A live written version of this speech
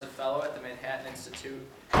Manhattan Institute.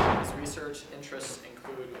 His research interests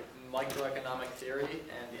include microeconomic theory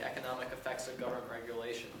and the economic effects of government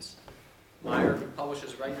regulations. Meyer, who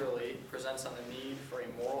publishes regularly, presents on the need for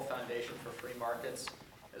a moral foundation for free markets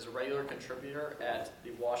as a regular contributor at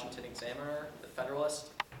the Washington Examiner, The Federalist,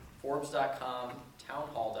 Forbes.com,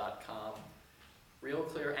 Townhall.com, Real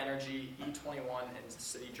Clear Energy, E21, and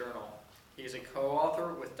City Journal. He is a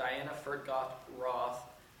co-author with Diana Furtgott-Roth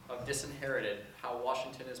of Disinherited, How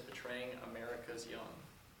Washington is Betraying America's Young.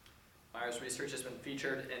 Meyer's research has been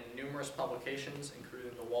featured in numerous publications,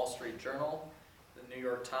 including the Wall Street Journal, the New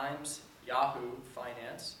York Times, Yahoo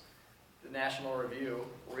Finance, the National Review,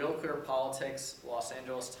 Real Clear Politics, Los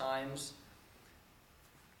Angeles Times,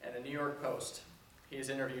 and the New York Post. He is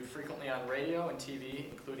interviewed frequently on radio and TV,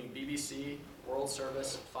 including BBC, World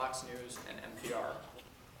Service, Fox News, and NPR.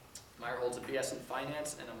 Meyer holds a BS in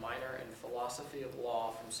Finance and a minor in Philosophy of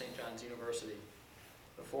Law from St. John's University.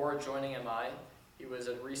 Before joining MI, he was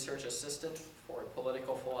a research assistant for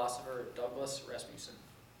political philosopher Douglas Rasmussen.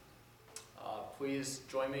 Please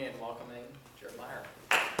join me in welcoming Jared Meyer.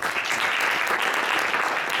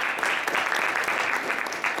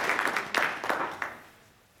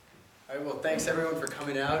 All right, well, thanks everyone for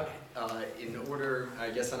coming out. In order, I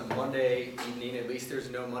guess on a Monday evening, at least there's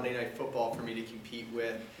no Monday Night Football for me to compete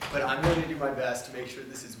with, but I'm going to do my best to make sure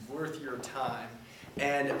this is worth your time.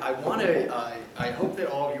 And I hope that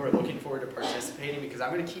all of you are looking forward to participating because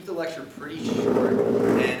I'm going to keep the lecture pretty short.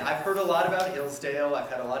 And I've heard a lot about Hillsdale. I've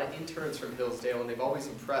had a lot of interns from Hillsdale, and they've always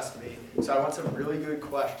impressed me. So I want some really good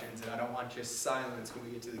questions, and I don't want just silence when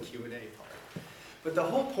we get to the Q&A part. But the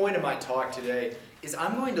whole point of my talk today is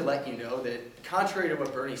I'm going to let you know that, contrary to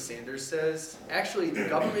what Bernie Sanders says, actually the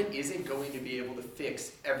government isn't going to be able to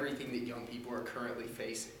fix everything that young people are currently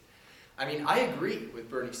facing. I mean, I agree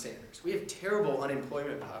with Bernie Sanders. We have terrible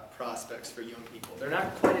unemployment prospects for young people. They're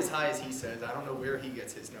not quite as high as he says. I don't know where he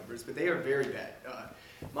gets his numbers, but they are very bad,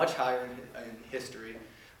 much higher in history.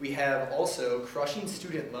 We have also crushing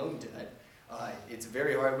student loan debt. It's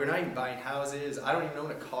very hard. We're not even buying houses. I don't even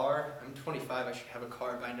own a car. I'm 25. I should have a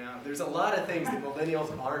car by now. There's a lot of things that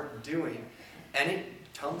millennials aren't doing, and it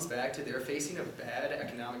comes back to they're facing a bad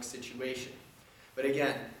economic situation. But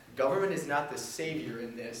again, government is not the savior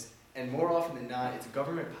in this, and more often than not, it's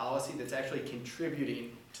government policy that's actually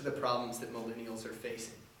contributing to the problems that millennials are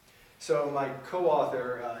facing. So my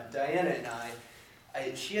co-author, Diana,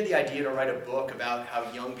 and she had the idea to write a book about how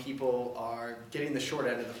young people are getting the short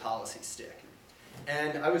end of the policy stick.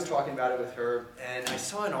 And I was talking about it with her, and I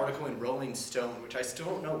saw an article in Rolling Stone, which I still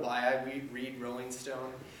don't know why I read Rolling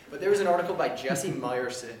Stone, but there was an article by Jesse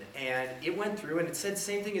Meyerson, and it went through and it said the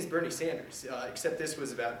same thing as Bernie Sanders, except this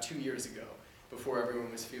was about 2 years ago, before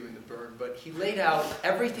everyone was feeling the burn. But he laid out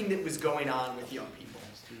everything that was going on with young people.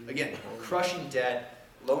 Again, crushing debt,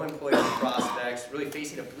 low employment prospects, really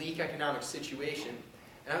facing a bleak economic situation.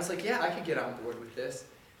 And I was like, yeah, I could get on board with this.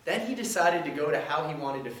 Then he decided to go to how he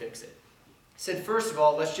wanted to fix it. He said, first of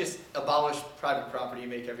all, let's just abolish private property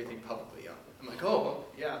and make everything publicly owned. I'm like, oh, well,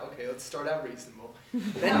 yeah, okay, let's start out reasonable.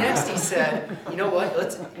 Then next he said, you know what,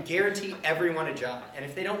 let's guarantee everyone a job. And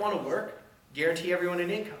if they don't want to work, guarantee everyone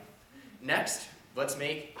an income. Next, let's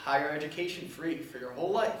make higher education free for your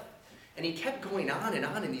whole life. And he kept going on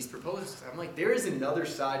in these proposals. I'm like, there is another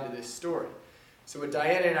side to this story. So what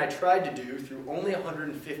Diana and I tried to do through only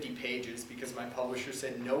 150 pages, because my publisher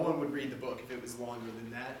said no one would read the book if it was longer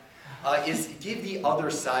than that, is give the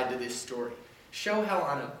other side to this story. Show how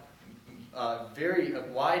on a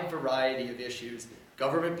wide variety of issues,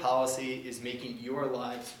 government policy is making your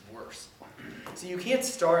lives worse. So you can't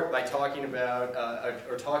start by talking about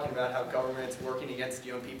how government's working against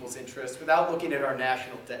young people's interests without looking at our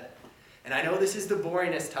national debt. And I know this is the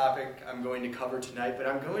boringest topic I'm going to cover tonight, but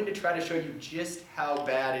I'm going to try to show you just how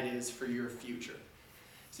bad it is for your future.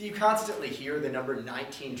 So you constantly hear the number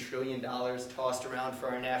 $19 trillion tossed around for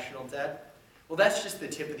our national debt. Well, that's just the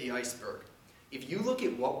tip of the iceberg. If you look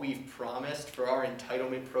at what we've promised for our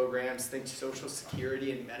entitlement programs, think Social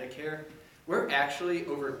Security and Medicare, we're actually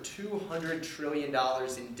over $200 trillion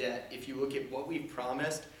in debt if you look at what we've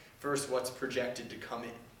promised versus what's projected to come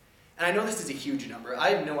in. And I know this is a huge number. I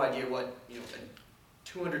have no idea what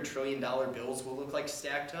 $200 trillion bills will look like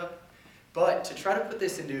stacked up. But to try to put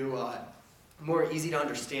this into more easy to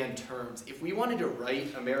understand terms, if we wanted to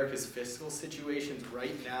right America's fiscal situations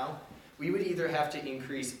right now, we would either have to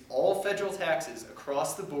increase all federal taxes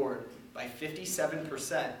across the board by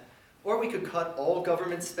 57%, or we could cut all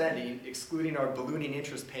government spending, excluding our ballooning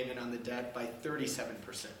interest payment on the debt, by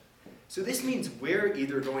 37%. So this means we're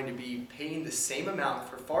either going to be paying the same amount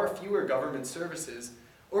for far fewer government services,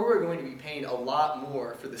 or we're going to be paying a lot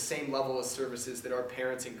more for the same level of services that our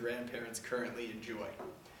parents and grandparents currently enjoy.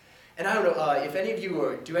 And I don't know, if any of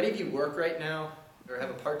you do any of you work right now or have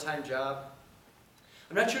a part-time job?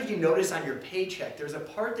 I'm not sure if you notice on your paycheck, there's a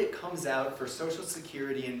part that comes out for Social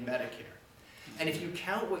Security and Medicare. And if you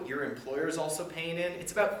count what your employer is also paying in,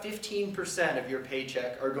 it's about 15% of your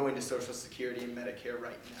paycheck are going to Social Security and Medicare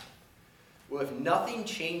right now. Well, if nothing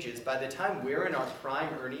changes, by the time we're in our prime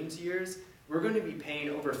earnings years, we're going to be paying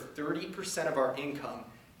over 30% of our income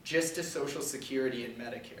just to Social Security and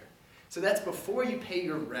Medicare. So that's before you pay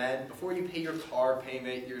your rent, before you pay your car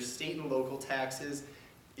payment, your state and local taxes,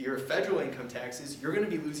 your federal income taxes. You're going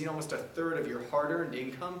to be losing almost a third of your hard-earned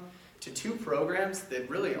income to two programs that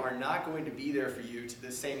really are not going to be there for you to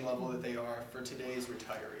the same level that they are for today's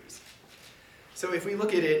retirees. So if we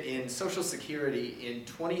look at it in Social Security in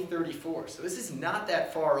 2034, so this is not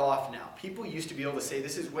that far off now. People used to be able to say,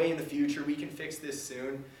 this is way in the future, we can fix this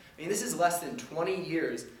soon. I mean, this is less than 20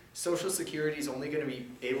 years. Social Security is only going to be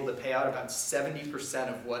able to pay out about 70%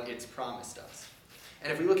 of what it's promised us.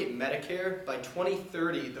 And if we look at Medicare, by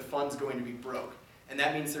 2030, the fund's going to be broke. And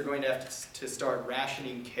that means they're going to have to start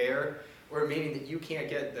rationing care, or meaning that you can't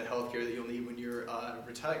get the health care that you'll need when you're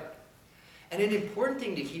retired. And an important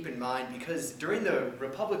thing to keep in mind, because during the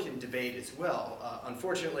Republican debate as well,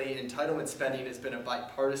 unfortunately, entitlement spending has been a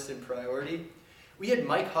bipartisan priority. We had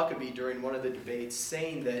Mike Huckabee during one of the debates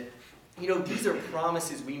saying that, you know, these are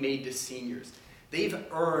promises we made to seniors. They've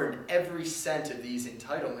earned every cent of these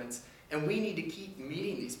entitlements, and we need to keep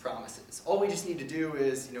meeting these promises. All we just need to do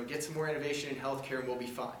is, you know, get some more innovation in healthcare and we'll be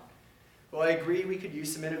fine. Well, I agree we could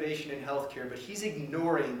use some innovation in healthcare, but he's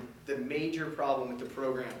ignoring the major problem with the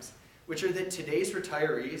programs, which are that today's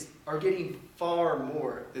retirees are getting far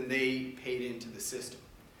more than they paid into the system.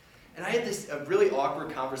 And I had a really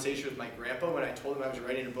awkward conversation with my grandpa when I told him I was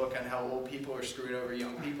writing a book on how old people are screwing over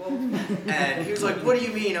young people. And he was like, what do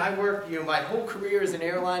you mean? I worked, you know, my whole career as an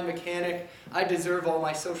airline mechanic. I deserve all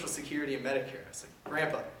my Social Security and Medicare. I was like,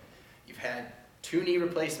 Grandpa, you've had 2 knee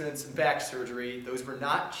replacements and back surgery. Those were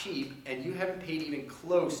not cheap, and you haven't paid even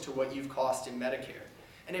close to what you've cost in Medicare.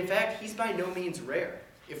 And in fact, he's by no means rare.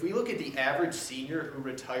 If we look at the average senior who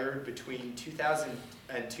retired between 2000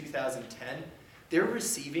 and 2010, they're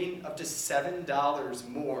receiving up to $7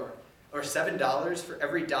 more, or $7 for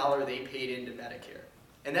every dollar they paid into Medicare.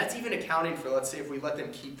 And that's even accounting for, let's say, if we let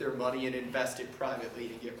them keep their money and invest it privately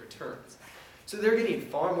to get returns. So they're getting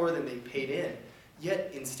far more than they paid in.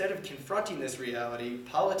 Yet, instead of confronting this reality,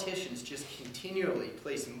 politicians just continually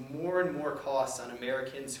place more and more costs on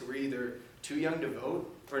Americans who are either too young to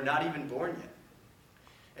vote or not even born yet.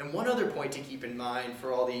 And one other point to keep in mind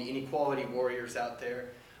for all the inequality warriors out there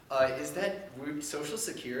is that Social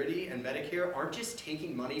Security and Medicare aren't just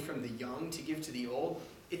taking money from the young to give to the old,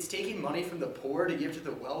 it's taking money from the poor to give to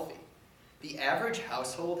the wealthy. The average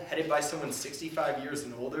household headed by someone 65 years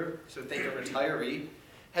and older, so think a retiree,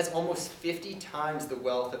 has almost 50 times the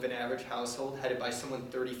wealth of an average household headed by someone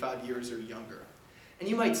 35 years or younger. And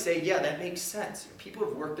you might say, yeah, that makes sense. People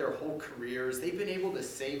have worked their whole careers, they've been able to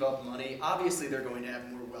save up money, obviously they're going to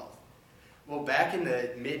have more wealth. Well, back in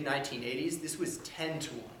the mid-1980s, this was 10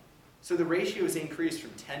 to 1. So the ratio has increased from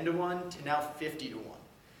 10 to 1 to now 50 to 1,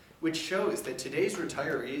 which shows that today's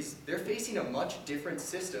retirees, they're facing a much different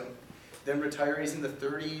system than retirees in the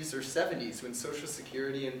 30s or 70s when Social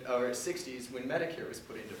Security, or 60s when Medicare was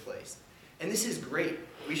put into place. And this is great.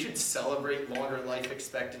 We should celebrate longer life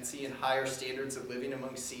expectancy and higher standards of living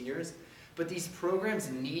among seniors, but these programs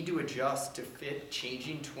need to adjust to fit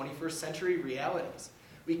changing 21st century realities.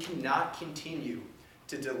 We cannot continue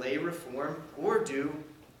to delay reform or do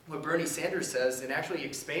what Bernie Sanders says and actually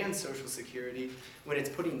expand Social Security when it's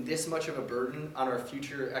putting this much of a burden on our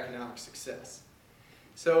future economic success.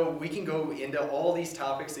 So we can go into all these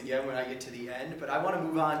topics again when I get to the end, but I want to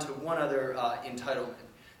move on to one other entitlement,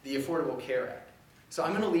 the Affordable Care Act. So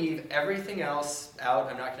I'm going to leave everything else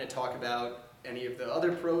out. I'm not going to talk about any of the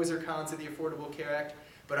other pros or cons of the Affordable Care Act,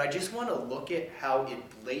 but I just want to look at how it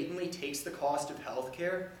blatantly takes the cost of health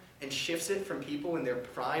care and shifts it from people in their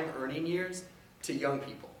prime earning years to young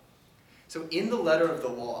people. So in the letter of the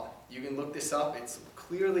law, you can look this up, it's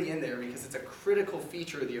clearly in there because it's a critical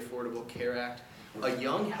feature of the Affordable Care Act. A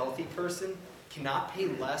young, healthy person cannot pay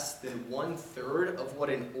less than 1/3 of what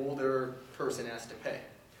an older person has to pay.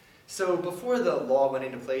 So before the law went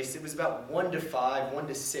into place, it was about 1 to 5, 1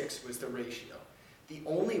 to 6 was the ratio. The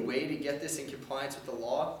only way to get this in compliance with the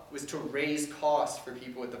law was to raise costs for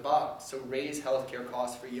people at the bottom, so raise healthcare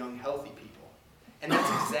costs for young, healthy people. And that's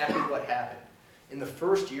exactly what happened. In the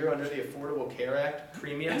first year under the Affordable Care Act,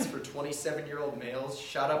 premiums for 27-year-old males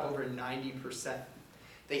shot up over 90%.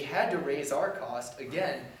 they had to raise our cost,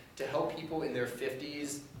 again, to help people in their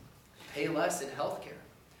 50s pay less in healthcare.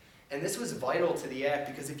 And this was vital to the act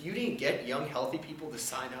because if you didn't get young, healthy people to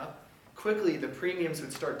sign up, quickly the premiums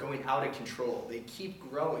would start going out of control. They keep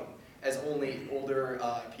growing as only older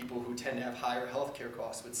people who tend to have higher healthcare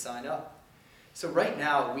costs would sign up. So right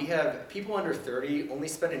now, we have people under 30 only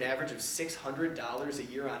spend an average of $600 a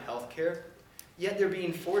year on healthcare, yet they're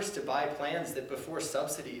being forced to buy plans that before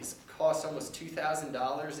subsidies cost almost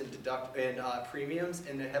 $2,000 in premiums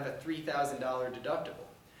and have a $3,000 deductible.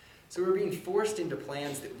 So we're being forced into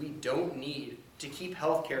plans that we don't need to keep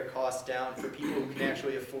healthcare costs down for people who can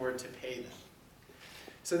actually afford to pay them.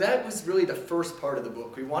 So that was really the first part of the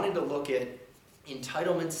book. We wanted to look at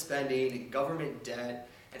entitlement spending, government debt,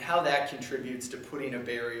 and how that contributes to putting a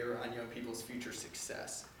barrier on young people's future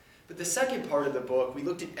success. But the second part of the book, we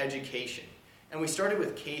looked at education, and we started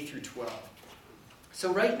with K through 12.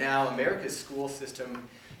 So right now, America's school system,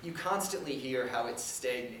 you constantly hear how it's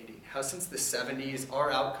stagnating, how since the 70s,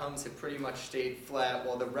 our outcomes have pretty much stayed flat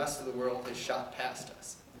while the rest of the world has shot past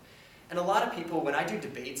us. And a lot of people, when I do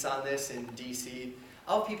debates on this in DC,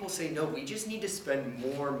 I'll have people say, no, we just need to spend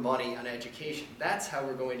more money on education. That's how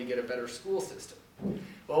we're going to get a better school system.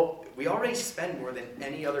 Well, we already spend more than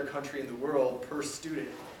any other country in the world per student,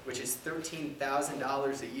 which is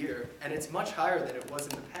 $13,000 a year, and it's much higher than it was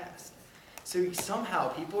in the past. So somehow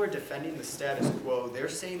people are defending the status quo. They're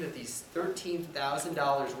saying that these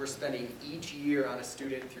 $13,000 we're spending each year on a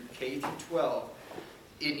student through K through 12,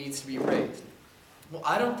 it needs to be raised. Well,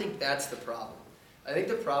 I don't think that's the problem. I think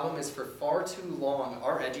the problem is for far too long,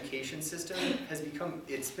 our education system has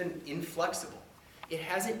it's been inflexible. It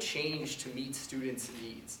hasn't changed to meet students'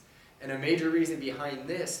 needs. And a major reason behind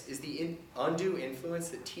this is the undue influence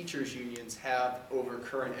that teachers' unions have over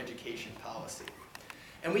current education policy.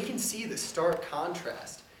 And we can see the stark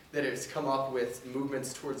contrast that has come up with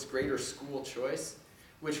movements towards greater school choice,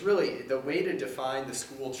 which really, the way to define the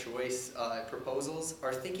school choice proposals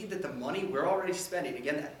are thinking that the money we're already spending,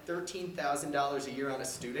 again, that $13,000 a year on a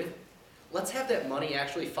student, let's have that money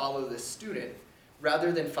actually follow the student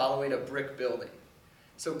rather than following a brick building.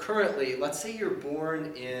 So currently, let's say you're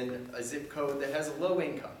born in a zip code that has a low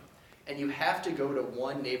income, and you have to go to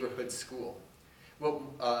one neighborhood school.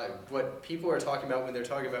 What people are talking about when they're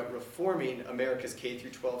talking about reforming America's K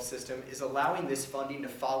through 12 system is allowing this funding to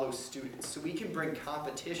follow students so we can bring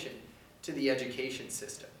competition to the education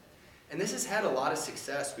system. And this has had a lot of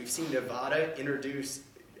success. We've seen Nevada introduce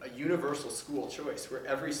a universal school choice where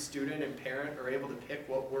every student and parent are able to pick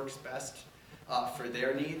what works best for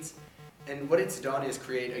their needs. And what it's done is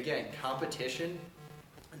create, again, competition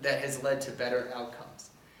that has led to better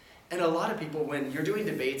outcomes. And a lot of people, when you're doing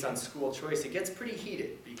debates on school choice, it gets pretty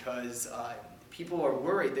heated because people are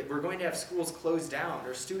worried that we're going to have schools closed down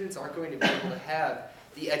or students aren't going to be able to have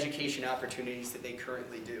the education opportunities that they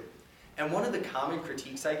currently do. And one of the common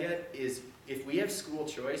critiques I get is if we have school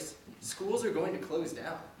choice, schools are going to close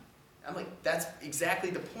down. I'm like, that's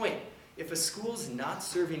exactly the point. If a school's not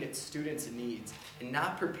serving its students' needs and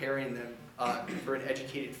not preparing them for an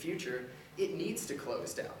educated future, it needs to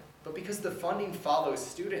close down. But because the funding follows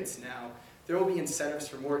students now, there will be incentives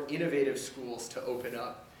for more innovative schools to open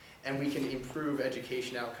up, and we can improve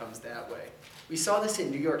education outcomes that way. We saw this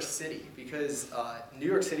in New York City because New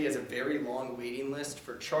York City has a very long waiting list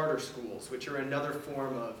for charter schools, which are another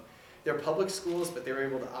form of, they're public schools, but they're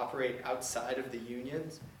able to operate outside of the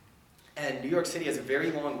unions. And New York City has a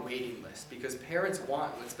very long waiting list because parents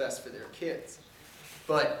want what's best for their kids.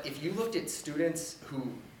 But if you looked at students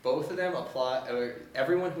who, both of them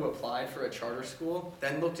everyone who applied for a charter school,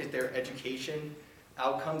 then looked at their education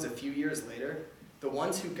outcomes a few years later, the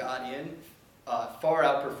ones who got in far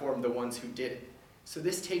outperformed the ones who didn't. So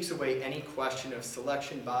this takes away any question of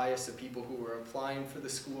selection bias of people who were applying for the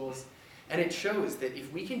schools. And it shows that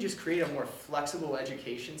if we can just create a more flexible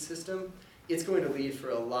education system, it's going to lead for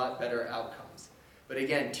a lot better outcomes. But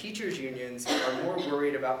again, teachers' unions are more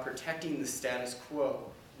worried about protecting the status quo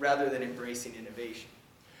rather than embracing innovation.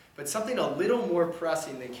 But something a little more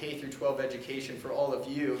pressing than K through 12 education for all of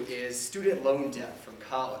you is student loan debt from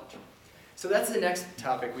college. So that's the next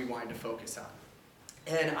topic we wanted to focus on.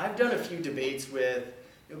 And I've done a few debates with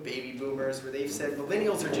baby boomers where they've said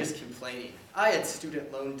millennials are just complaining. I had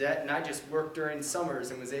student loan debt and I just worked during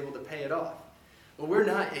summers and was able to pay it off. Well, we're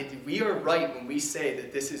not. We are right when we say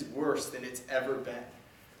that this is worse than it's ever been.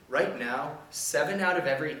 Right now, 7 out of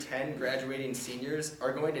every 10 graduating seniors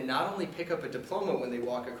are going to not only pick up a diploma when they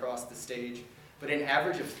walk across the stage, but an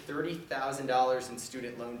average of $30,000 in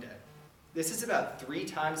student loan debt. This is about 3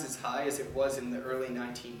 times as high as it was in the early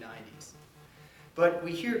 1990s. But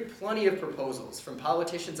we hear plenty of proposals from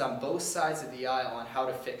politicians on both sides of the aisle on how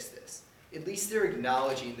to fix this. At least they're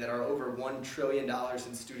acknowledging that our over $1 trillion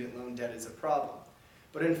in student loan debt is a problem.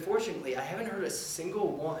 But unfortunately, I haven't heard a single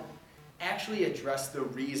one actually address the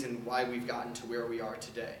reason why we've gotten to where we are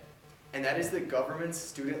today. And that is the government's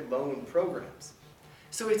student loan programs.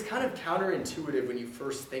 So it's kind of counterintuitive when you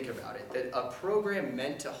first think about it, that a program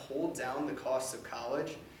meant to hold down the costs of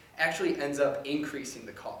college actually ends up increasing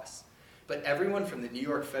the costs. But everyone from the New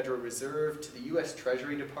York Federal Reserve to the US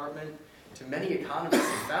Treasury Department to many economists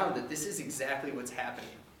have found that this is exactly what's happening.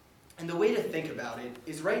 And the way to think about it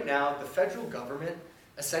is right now the federal government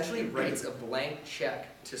essentially writes a blank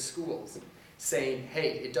check to schools saying,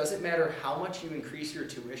 hey, it doesn't matter how much you increase your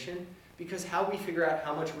tuition, because how we figure out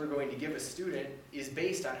how much we're going to give a student is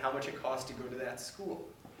based on how much it costs to go to that school.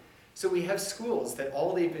 So we have schools that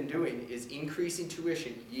all they've been doing is increasing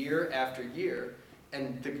tuition year after year,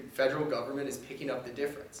 and the federal government is picking up the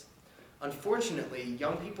difference. Unfortunately,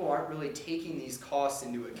 young people aren't really taking these costs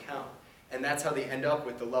into account, and that's how they end up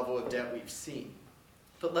with the level of debt we've seen.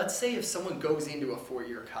 But let's say if someone goes into a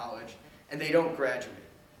four-year college and they don't graduate,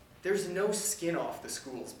 there's no skin off the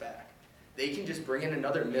school's back. They can just bring in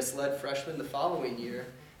another misled freshman the following year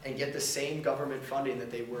and get the same government funding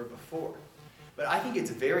that they were before. But I think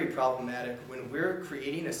it's very problematic when we're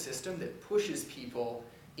creating a system that pushes people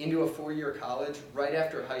into a four-year college right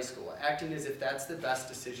after high school, acting as if that's the best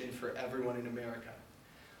decision for everyone in America.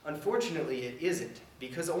 Unfortunately, it isn't,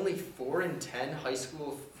 because only 4 in 10 high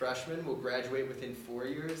school freshmen will graduate within 4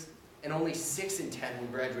 years, and only 6 in 10 will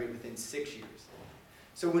graduate within 6 years.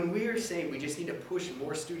 So when we are saying we just need to push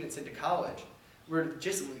more students into college, we're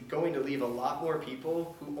just going to leave a lot more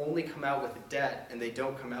people who only come out with a debt and they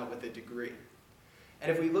don't come out with a degree.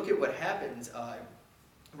 And if we look at what happens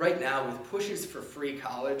right now with pushes for free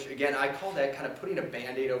college, again, I call that kind of putting a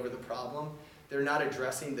Band-Aid over the problem. They're not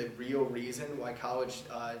addressing the real reason why college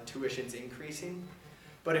tuition's increasing.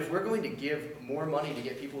 But if we're going to give more money to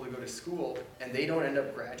get people to go to school and they don't end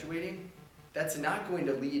up graduating, that's not going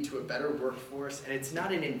to lead to a better workforce, and it's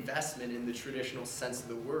not an investment in the traditional sense of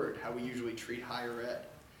the word, how we usually treat higher ed.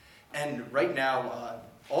 And right now,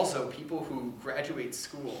 also people who graduate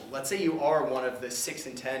school, let's say you are one of the 6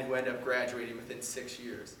 in 10 who end up graduating within 6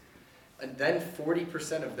 years, and then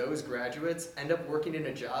 40% of those graduates end up working in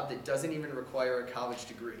a job that doesn't even require a college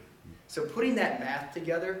degree. So putting that math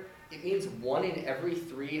together, it means 1 in every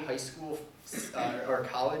 3 high school or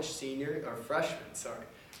college senior, or freshmen,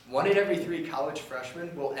 1 in every 3 college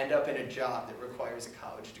freshmen will end up in a job that requires a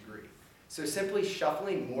college degree. So simply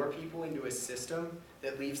shuffling more people into a system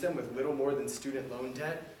that leaves them with little more than student loan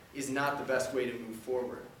debt is not the best way to move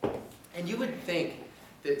forward. And you would think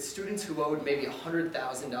that students who owed maybe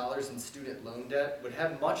 $100,000 in student loan debt would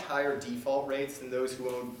have much higher default rates than those who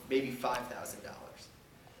owed maybe $5,000.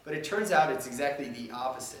 But it turns out it's exactly the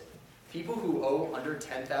opposite. People who owe under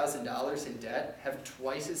 $10,000 in debt have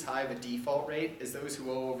twice as high of a default rate as those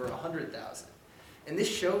who owe over $100,000. And this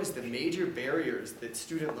shows the major barriers that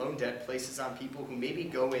student loan debt places on people who maybe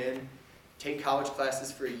go in, take college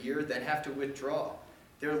classes for a year, then have to withdraw.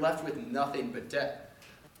 They're left with nothing but debt.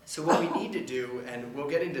 So what we need to do, and we'll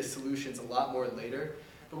get into solutions a lot more later,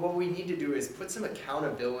 but what we need to do is put some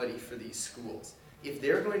accountability for these schools. If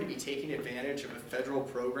they're going to be taking advantage of a federal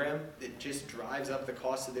program that just drives up the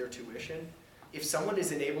cost of their tuition, if someone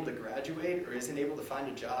isn't able to graduate or isn't able to find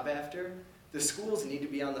a job after, the schools need to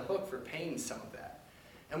be on the hook for paying some of that.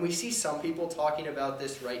 And we see some people talking about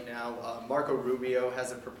this right now. Marco Rubio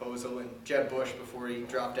has a proposal, and Jeb Bush, before he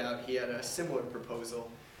dropped out, he had a similar proposal.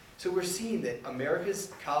 So we're seeing that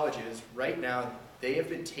America's colleges right now, they have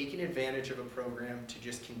been taking advantage of a program to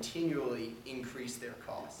just continually increase their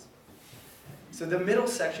costs. So the middle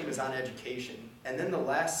section was on education, and then the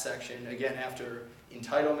last section, again after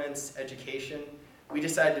entitlements, education, we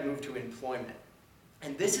decided to move to employment.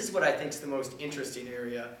 And this is what I think is the most interesting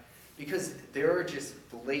area, because there are just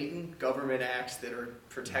blatant government acts that are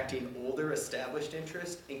protecting older established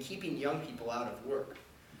interests and keeping young people out of work.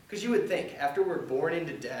 Because you would think, after we're born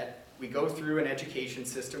into debt, we go through an education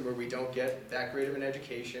system where we don't get that great of an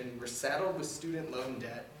education, we're saddled with student loan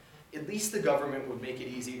debt, at least the government would make it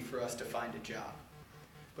easy for us to find a job.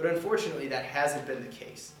 But unfortunately, that hasn't been the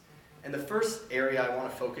case. And the first area I want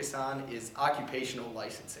to focus on is occupational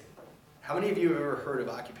licensing. How many of you have ever heard of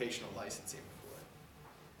occupational licensing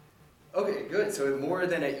before? Okay, good, so more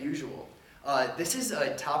than usual. This is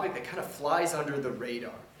a topic that kind of flies under the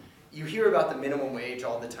radar. You hear about the minimum wage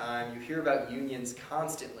all the time, you hear about unions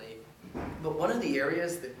constantly, but one of the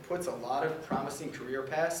areas that puts a lot of promising career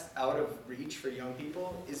paths out of reach for young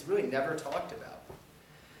people is really never talked about.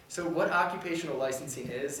 So what occupational licensing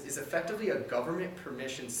is effectively a government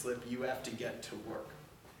permission slip you have to get to work.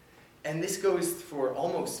 And this goes for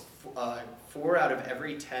almost 4 out of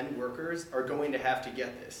every 10 workers are going to have to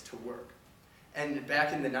get this to work. And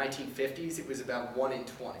back in the 1950s, it was about 1 in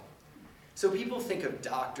 20. So people think of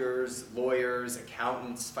doctors, lawyers,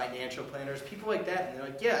 accountants, financial planners, people like that, and they're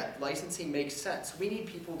like, yeah, licensing makes sense. We need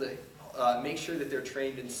people to make sure that they're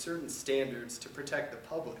trained in certain standards to protect the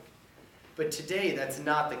public. But today, that's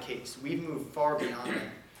not the case. We've moved far beyond that.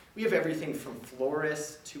 We have everything from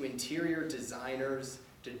florists to interior designers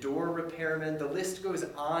to door repairmen. The list goes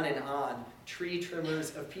on and on. Tree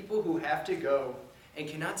trimmers, of people who have to go and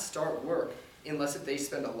cannot start work unless if they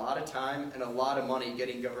spend a lot of time and a lot of money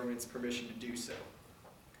getting government's permission to do so.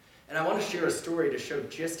 And I want to share a story to show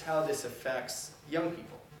just how this affects young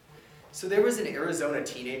people. So there was an Arizona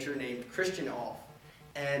teenager named Christian Alf.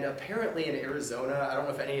 And apparently in Arizona, I don't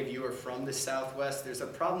know if any of you are from the Southwest, there's a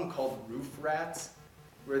problem called roof rats,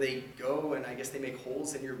 where they go and I guess they make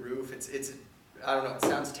holes in your roof. It's I don't know, it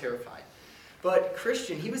sounds terrifying. But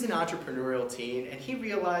Christian, he was an entrepreneurial teen, and he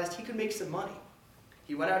realized he could make some money.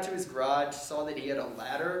 He went out to his garage, saw that he had a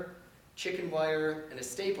ladder, chicken wire, and a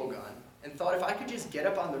staple gun, and thought if I could just get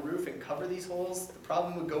up on the roof and cover these holes, the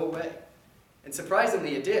problem would go away. And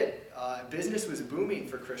surprisingly, it did. Business was booming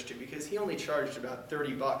for Christian because he only charged about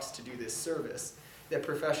 $30 to do this service that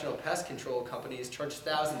professional pest control companies charge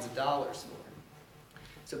thousands of dollars for.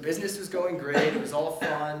 So business was going great, it was all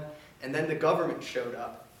fun, and then the government showed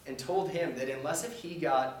up and told him that unless if he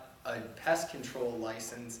got a pest control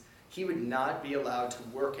license, he would not be allowed to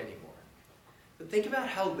work anymore. But think about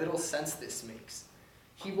how little sense this makes.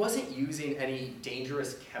 He wasn't using any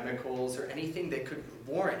dangerous chemicals or anything that could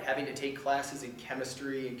warrant having to take classes in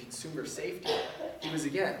chemistry and consumer safety. He was,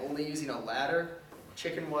 again, only using a ladder,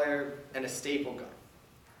 chicken wire, and a staple gun.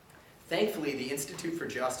 Thankfully, the Institute for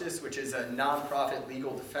Justice, which is a nonprofit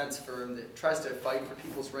legal defense firm that tries to fight for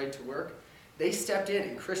people's right to work, they stepped in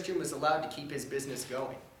and Christian was allowed to keep his business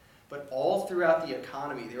going. But all throughout the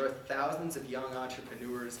economy, there are thousands of young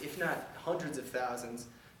entrepreneurs, if not hundreds of thousands,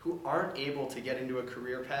 who aren't able to get into a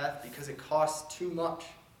career path because it costs too much.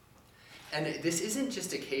 And this isn't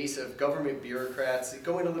just a case of government bureaucrats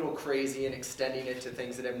going a little crazy and extending it to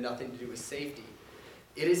things that have nothing to do with safety.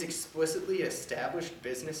 It is explicitly established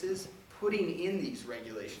businesses putting in these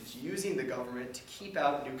regulations, using the government to keep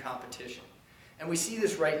out new competition. And we see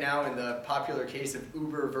this right now in the popular case of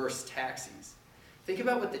Uber versus taxis. Think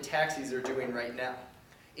about what the taxis are doing right now.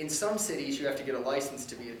 In some cities, you have to get a license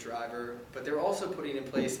to be a driver, but they're also putting in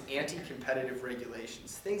place anti-competitive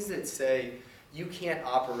regulations, things that say you can't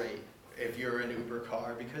operate if you're an Uber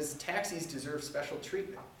car because taxis deserve special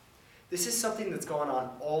treatment. This is something that's gone on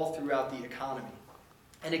all throughout the economy.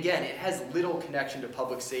 And again, it has little connection to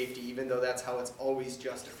public safety, even though that's how it's always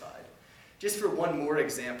justified. Just for one more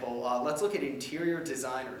example, let's look at interior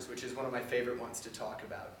designers, which is one of my favorite ones to talk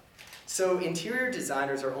about. So interior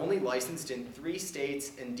designers are only licensed in 3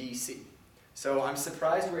 states and DC. So I'm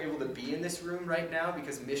surprised we're able to be in this room right now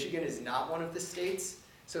because Michigan is not one of the states.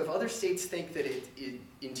 So if other states think that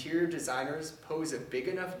interior designers pose a big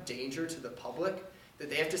enough danger to the public that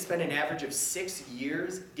they have to spend an average of 6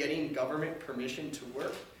 years getting government permission to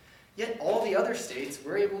work, yet all the other states,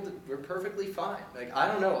 we're perfectly fine. Like,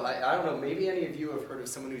 I don't know, maybe any of you have heard of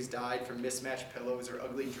someone who's died from mismatched pillows or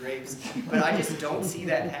ugly drapes, but I just don't see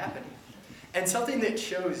that happening. And something that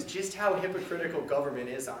shows just how hypocritical government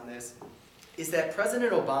is on this is that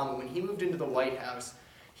President Obama, when he moved into the White House,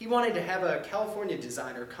 he wanted to have a California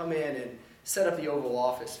designer come in and set up the Oval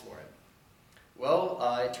Office for him. Well,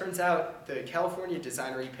 it turns out the California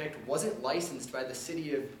designer he picked wasn't licensed by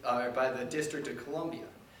the District of Columbia.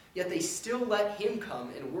 Yet they still let him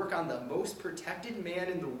come and work on the most protected man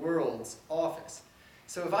in the world's office.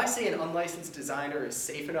 So if I say an unlicensed designer is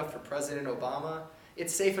safe enough for President Obama,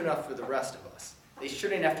 it's safe enough for the rest of us. They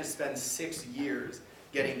shouldn't have to spend 6 years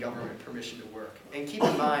getting government permission to work. And keep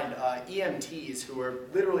in mind, EMTs who are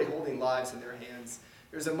literally holding lives in their hands,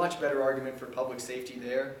 there's a much better argument for public safety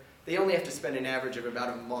there. They only have to spend an average of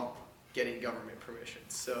about a month getting government permission.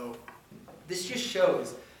 So this just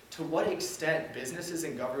shows to what extent businesses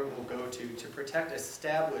and government will go to protect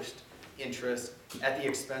established interests at the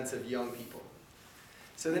expense of young people.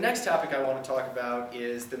 So the next topic I want to talk about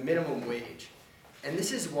is the minimum wage. And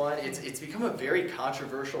this is one, it's become a very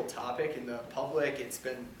controversial topic in the public. It's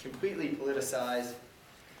been completely politicized.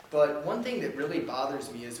 But one thing that really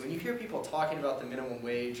bothers me is when you hear people talking about the minimum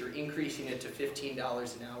wage or increasing it to $15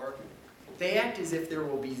 an hour, they act as if there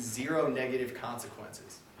will be 0 negative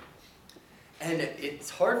consequences. And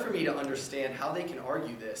it's hard for me to understand how they can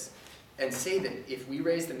argue this. and say that if we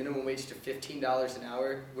raise the minimum wage to $15 an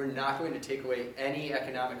hour, we're not going to take away any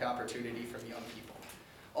economic opportunity from young people.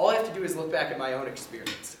 All I have to do is look back at my own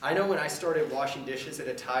experience. I know when I started washing dishes at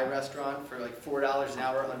a Thai restaurant for like $4 an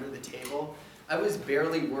hour under the table, I was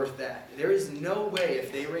barely worth that. There is no way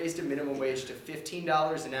if they raised a minimum wage to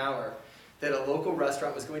 $15 an hour that a local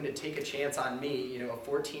restaurant was going to take a chance on me, a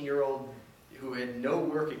 14-year-old who had no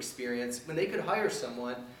work experience, when they could hire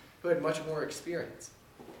someone who had much more experience.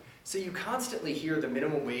 So you constantly hear the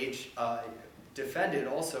minimum wage defended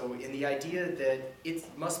also in the idea that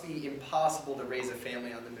it must be impossible to raise a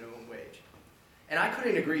family on the minimum wage. And I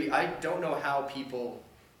couldn't agree. I don't know how people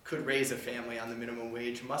could raise a family on the minimum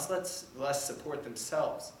wage, much less support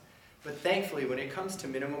themselves. But thankfully, when it comes to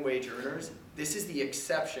minimum wage earners, this is the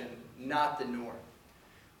exception, not the norm.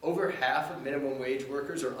 Over half of minimum wage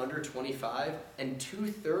workers are under 25, and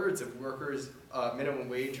 2/3 of workers, minimum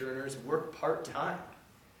wage earners, work part-time.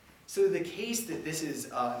 So the case that this is,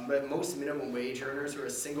 that most minimum wage earners are a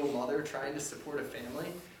single mother trying to support a family,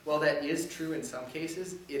 while that is true in some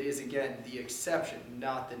cases, it is, again, the exception,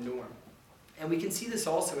 not the norm. And we can see this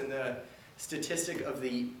also in the statistic of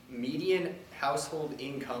the median household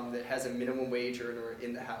income that has a minimum wage earner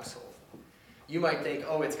in the household. You might think,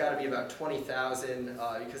 oh, it's got to be about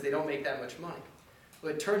 $20,000 because they don't make that much money.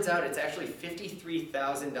 Well, it turns out it's actually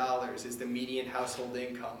 $53,000 is the median household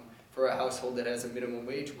income for a household that has a minimum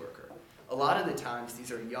wage worker. A lot of the times, these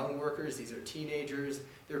are young workers, these are teenagers,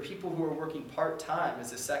 they're people who are working part-time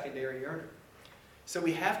as a secondary earner. So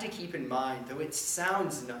we have to keep in mind, though it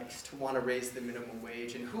sounds nice to want to raise the minimum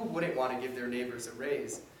wage, and who wouldn't want to give their neighbors a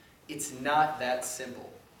raise, it's not that simple.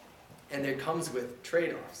 And it comes with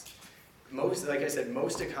trade-offs. Like I said,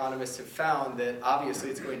 most economists have found that obviously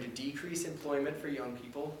it's going to decrease employment for young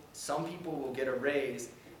people. Some people will get a raise.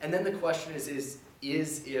 And then the question is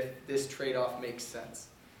if this trade-off makes sense.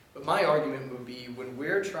 But my argument would be when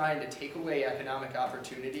we're trying to take away economic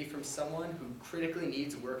opportunity from someone who critically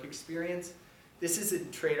needs work experience, this is a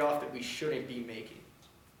trade-off that we shouldn't be making.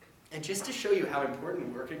 And just to show you how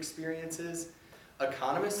important work experience is,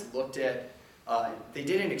 economists looked at they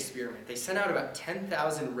did an experiment. They sent out about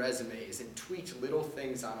 10,000 resumes and tweaked little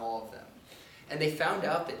things on all of them. And they found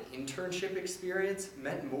out that internship experience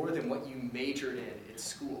meant more than what you majored in at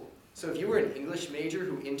school. So if you were an English major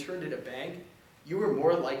who interned at a bank, you were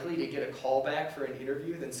more likely to get a call back for an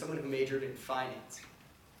interview than someone who majored in finance.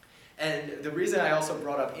 And the reason I also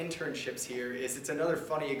brought up internships here is it's another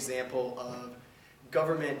funny example of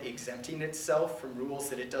government exempting itself from rules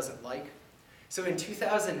that it doesn't like. So in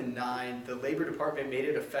 2009, the Labor Department made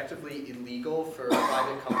it effectively illegal for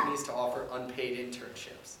private companies to offer unpaid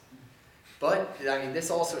internships. But, this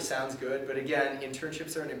also sounds good, but again,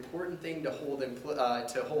 internships are an important thing to hold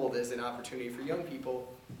as an opportunity for young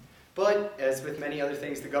people. But, as with many other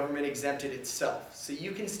things, the government exempted itself. So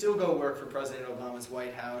you can still go work for President Obama's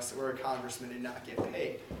White House or a congressman and not get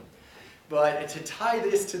paid. But to tie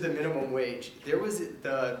this to the minimum wage,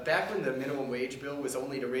 back when the minimum wage bill was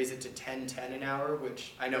only to raise it to $10.10 an hour,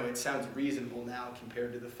 which I know it sounds reasonable now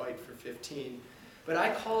compared to the fight for 15, but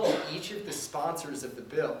I called each of the sponsors of the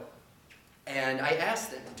bill, and I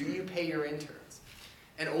asked them, do you pay your interns?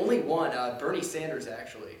 And only one, Bernie Sanders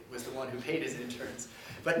actually, was the one who paid his interns,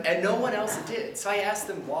 and no one else did. So I asked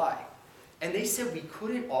them why. And they said we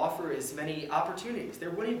couldn't offer as many opportunities. There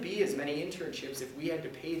wouldn't be as many internships if we had to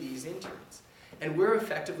pay these interns. And we're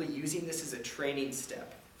effectively using this as a training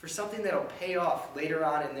step for something that'll pay off later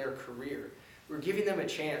on in their career. We're giving them a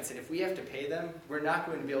chance, and if we have to pay them, we're not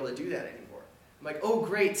going to be able to do that anymore. I'm like, oh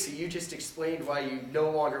great, so you just explained why you no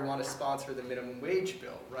longer want to sponsor the minimum wage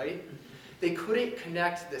bill, right? They couldn't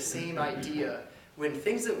connect the same idea. When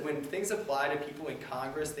things apply to people in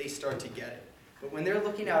Congress, they start to get it. But when they're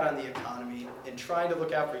looking out on the economy and trying to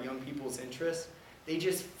look out for young people's interests, they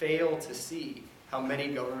just fail to see how many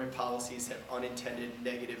government policies have unintended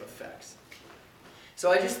negative effects.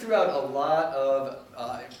 So I just threw out a lot of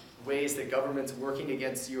ways that government's working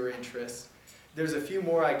against your interests. There's a few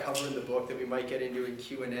more I cover in the book that we might get into in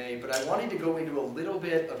Q&A, but I wanted to go into a little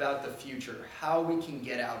bit about the future, how we can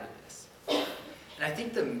get out of this. And I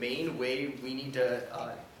think the main thing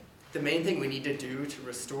we need to do to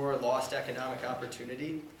restore lost economic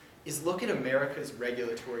opportunity is look at America's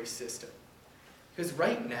regulatory system. Because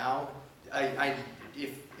right now,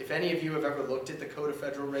 if any of you have ever looked at the Code of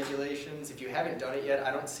Federal Regulations, if you haven't done it yet,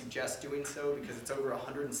 I don't suggest doing so because it's over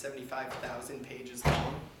 175,000 pages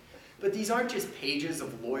long. But these aren't just pages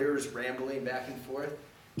of lawyers rambling back and forth.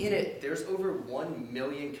 In it, there's over 1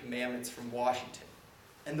 million commandments from Washington.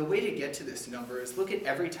 And the way to get to this number is look at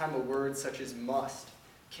every time a word such as must,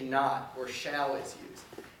 cannot, or shall is used.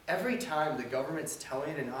 every time the government's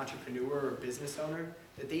telling an entrepreneur or business owner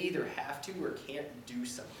that they either have to or can't do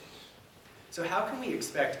something. So how can we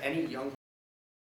expect any young